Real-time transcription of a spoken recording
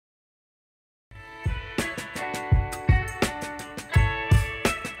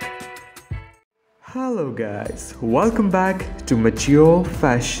Hello guys, welcome back to Mature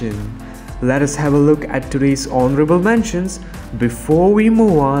Fashion. Let us have a look at today's honorable mentions before we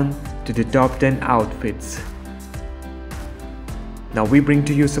move on to the top 10 outfits. Now we bring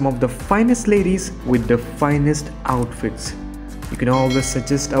to you some of the finest ladies with the finest outfits. You can always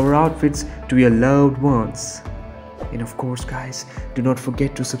suggest our outfits to your loved ones. And of course guys, do not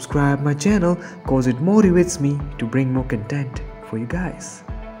forget to subscribe my channel cause it motivates me to bring more content for you guys.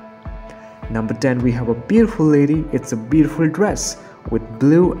 Number 10, we have a beautiful lady. It's a beautiful dress with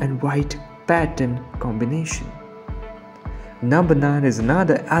blue and white pattern combination. Number 9 is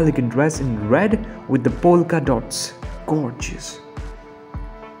another elegant dress in red with the polka dots. Gorgeous.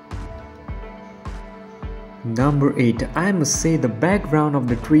 Number 8, I must say the background of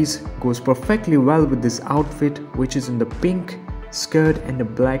the trees goes perfectly well with this outfit, which is in the pink skirt and a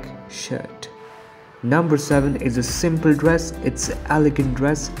black shirt. Number 7 is a simple dress. It's an elegant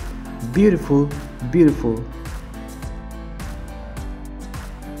dress. Beautiful.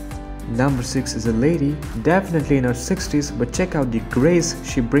 Number 6 is a lady, definitely in her 60s, but check out the grace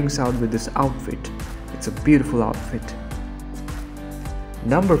she brings out with this outfit. It's a beautiful outfit.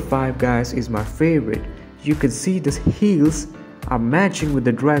 Number 5 guys is my favorite. You can see the heels are matching with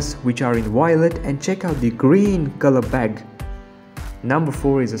the dress, which are in violet, and check out the green color bag. Number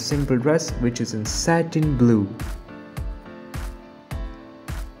 4 is a simple dress which is in satin blue.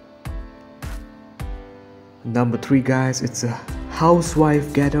 Number 3 guys, it's a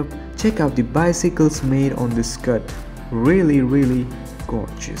housewife getup. Check out the bicycles made on this skirt. Really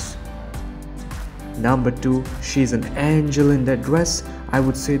gorgeous. Number 2, she's an angel in that dress. I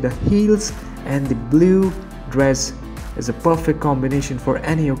would say the heels and the blue dress is a perfect combination for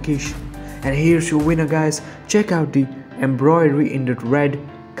any occasion. And here's your winner guys. Check out the embroidery in the red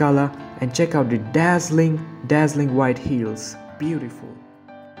color and check out the dazzling white heels. Beautiful.